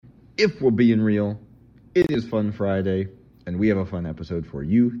if we're being real, it is Fun Friday, and we have a fun episode for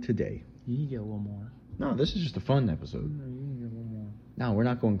you today. You can get a little more. No, this is just a fun episode. No, you can get a little more. No, we're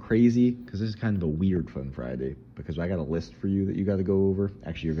not going crazy, because this is kind of a weird Fun Friday, because I got a list for you that you got to go over.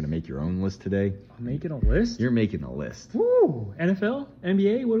 Actually, you're going to make your own list today. I'm making a list? You're making a list. Woo! NFL?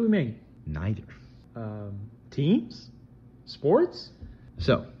 NBA? What do we make? Neither. Teams? Sports?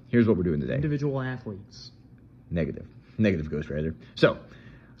 So, here's what we're doing today. Individual athletes. Negative. Negative Ghost Rider. So,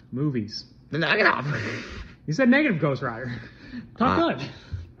 Movies. knock it off. You said negative Ghost Rider. Top Gun.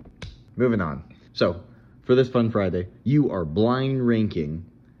 Moving on. So, for this Fun Friday, you are blind ranking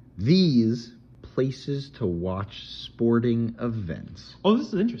these places to watch sporting events. Oh, this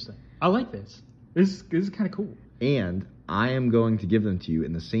is interesting. I like this. This is kind of cool. And I am going to give them to you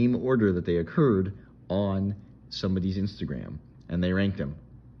in the same order that they occurred on somebody's Instagram. And they ranked them.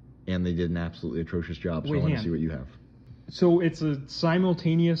 And they did an absolutely atrocious job. So I want to see what you have. So it's a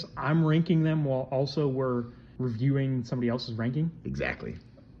simultaneous, I'm ranking them while also we're reviewing somebody else's ranking? Exactly.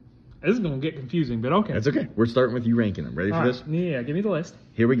 This is going to get confusing, but okay. That's okay. We're starting with you ranking them. Ready for this? Yeah, give me the list.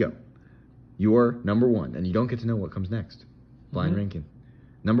 Here we go. Your number one, and you don't get to know what comes next. Blind ranking.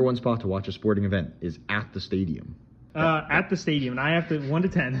 Number one spot to watch a sporting event is at the stadium. At the stadium, and I have to 1 to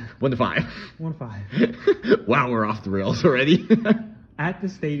 10. 1 to 5. 1 to 5. Wow, we're off the rails already. At the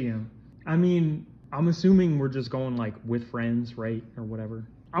stadium. I mean, I'm assuming we're just going like with friends, right? Or whatever.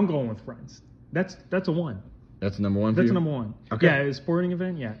 I'm going with friends. That's a 1. That's number one for you? That's number 1. Okay. Yeah, a sporting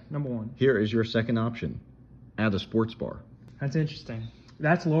event, yeah, number 1. Here is your second option. At a sports bar. That's interesting.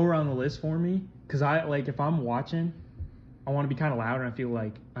 That's lower on the list for me because if I'm watching, I want to be kind of loud, and I feel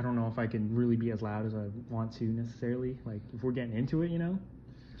like I don't know if I can really be as loud as I want to necessarily. Like if we're getting into it, you know.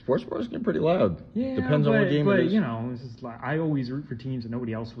 Sports bars get pretty loud. Yeah, depends on what game it is. But you know, it's just like I always root for teams that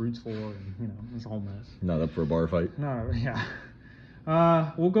nobody else roots for, and you know, it's a whole mess. Not up for a bar fight. No,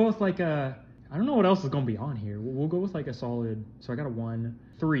 yeah. We'll go with like a. I don't know what else is going to be on here. We'll go with like a solid. So I got a 1,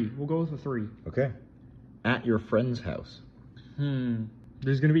 3. We'll go with a 3. Okay. At your friend's house.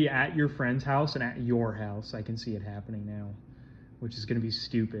 There's going to be at your friend's house and at your house. I can see it happening now, which is going to be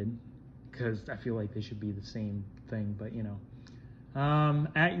stupid because I feel like they should be the same thing, but you know.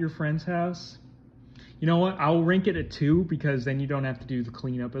 At your friend's house, you know what? I'll rank it at 2 because then you don't have to do the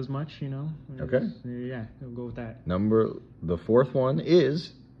cleanup as much, you know? Okay. Yeah, we'll go with that. The fourth one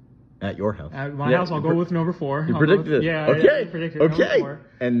is at your house. At my house, I'll go with number 4. You predicted it. Yeah, okay. Yeah, I predicted okay. Number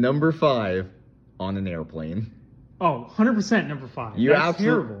 4. And number 5, on an airplane. Oh, 100% number 5. You That's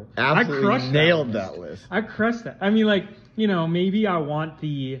terrible. Absolutely I crushed nailed that list. I crushed that. I mean, like, you know, maybe I want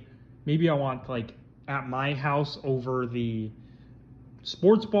like at my house over the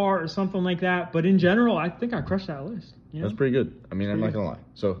sports bar or something like that. But in general, I think I crushed that list. You know? That's pretty good. I mean, I'm not going to lie.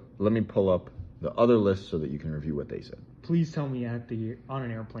 So let me pull up the other list so that you can review what they said. Please tell me on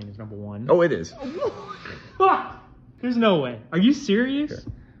an airplane is number 1. Oh, it is. There's no way. Are you serious?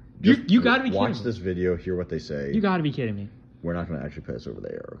 Okay. You got to be kidding me. Watch this video, hear what they say. You got to be kidding me. We're not going to actually put this over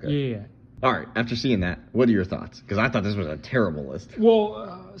there, okay? Yeah. All right, after seeing that, what are your thoughts? Because I thought this was a terrible list.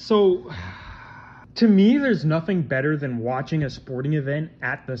 Well, so to me, there's nothing better than watching a sporting event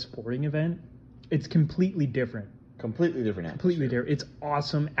at the sporting event. It's completely different. Completely different atmosphere. Completely different. It's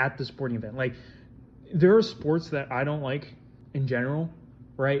awesome at the sporting event. Like, there are sports that I don't like in general,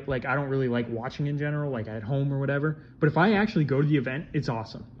 right? Like, I don't really like watching in general, like at home or whatever. But if I actually go to the event, it's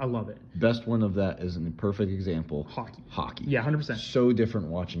awesome. I love it. Best one of that is a perfect example. Hockey. Yeah, 100%. So different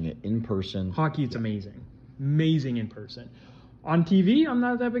watching it in person. Hockey, it's amazing. Amazing in person. On TV, I'm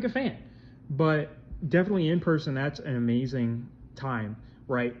not that big a fan. But definitely in person, that's an amazing time,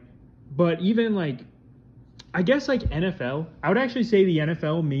 right? But even like, I guess like NFL, I would actually say the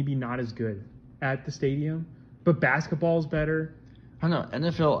NFL maybe not as good at the stadium, but basketball's better. I don't know,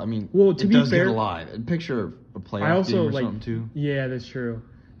 NFL, I mean, well, to it be does fair, get alive. Picture a playoff game or something too. Yeah, that's true.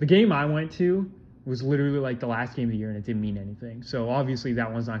 The game I went to was literally like the last game of the year and it didn't mean anything. So obviously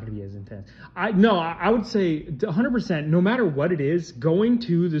that one's not going to be as intense. I would say 100%, no matter what it is, going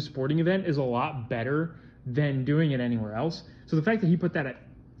to the sporting event is a lot better than doing it anywhere else. So the fact that he put that at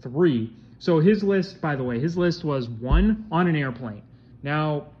 3. So his list, by the way, was 1 on an airplane.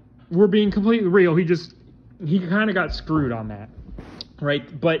 Now, we're being completely real. He kind of got screwed on that,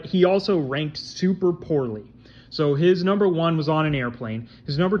 right? But he also ranked super poorly. So his number 1 was on an airplane.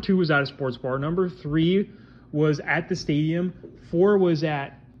 His number 2 was at a sports bar. Number 3 was at the stadium. 4 was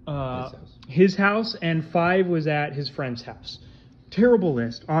at his house. And 5 was at his friend's house. Terrible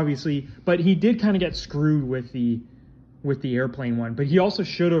list, obviously. But he did kind of get screwed with the airplane one. But he also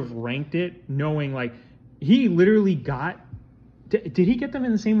should have ranked it knowing, like, he literally got Did he get them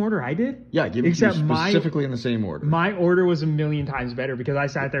in the same order I did? Yeah, give it to you specifically in the same order. My order was a million times better because I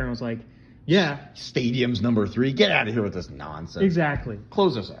sat there and was like, yeah. Stadium's number 3. Get out of here with this nonsense. Exactly.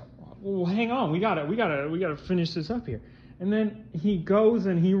 Close us out. Well, hang on. We gotta finish this up here. And then he goes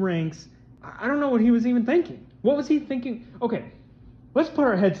and he ranks. I don't know what he was even thinking. What was he thinking? Okay, let's put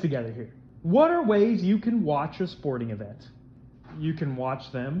our heads together here. What are ways you can watch a sporting event? You can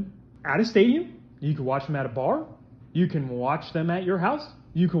watch them at a stadium. You can watch them at a bar. You can watch them at your house.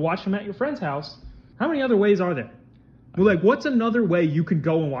 You can watch them at your friend's house. How many other ways are there? Well, like, what's another way you can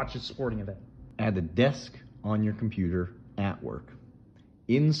go and watch a sporting event? At the desk on your computer at work.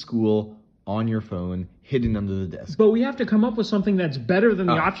 In school, on your phone, hidden under the desk. But we have to come up with something that's better than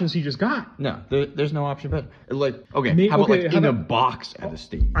the options he just got. No, there's no option better. Like, okay, how about in a box at a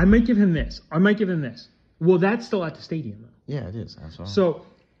stadium? I might give him this. Well, that's still at the stadium, though. Yeah, it is. That's all. So,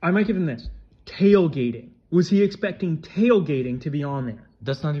 I might give him this. Tailgating. Was he expecting tailgating to be on there?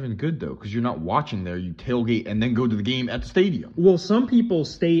 That's not even good, though, because you're not watching there. You tailgate and then go to the game at the stadium. Well, some people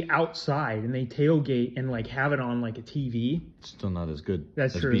stay outside and they tailgate and, like, have it on, like, a TV. It's still not as good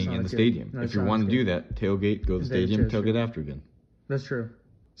as being in the stadium. If you want to do that, tailgate, go to the stadium, tailgate after again. That's true.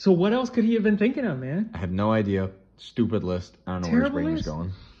 So what else could he have been thinking of, man? I have no idea. Stupid list. I don't know where his brain was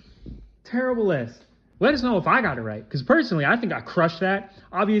going. Terrible list. Let us know if I got it right, because personally, I think I crushed that.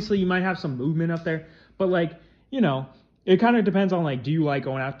 Obviously, you might have some movement up there, but, like, you know, it kind of depends on, like, do you like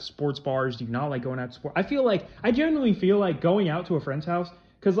going out to sports bars? Do you not like going out to sports? I genuinely feel like going out to a friend's house,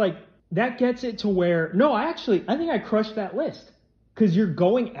 because, like, that gets it to where, no, I think I crushed that list, because you're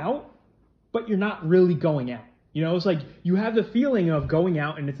going out, but you're not really going out. You know, it's like you have the feeling of going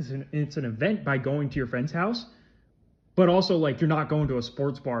out and it's an event by going to your friend's house, but also, like, you're not going to a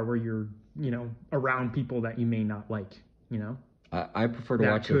sports bar where you're, you know, around people that you may not like, you know? I prefer to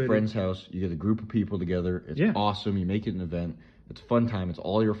watch at a friend's house. You get a group of people together. It's awesome. You make it an event. It's a fun time. It's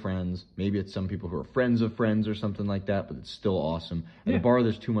all your friends. Maybe it's some people who are friends of friends or something like that, but it's still awesome. At a bar,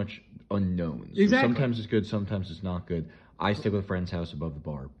 there's too much unknowns. Exactly. So sometimes it's good. Sometimes it's not good. I stick with a friend's house above the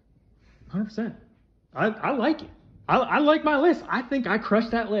bar. 100%. I like it. I like my list. I think I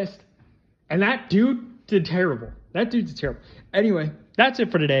crushed that list. And that dude did terrible. Anyway, that's it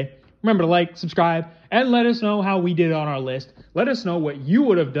for today. Remember to like, subscribe, and let us know how we did on our list. Let us know what you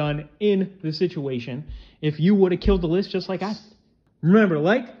would have done in the situation if you would have killed the list just like I did. Remember to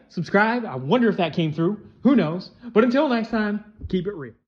like, subscribe. I wonder if that came through. Who knows? But until next time, keep it real.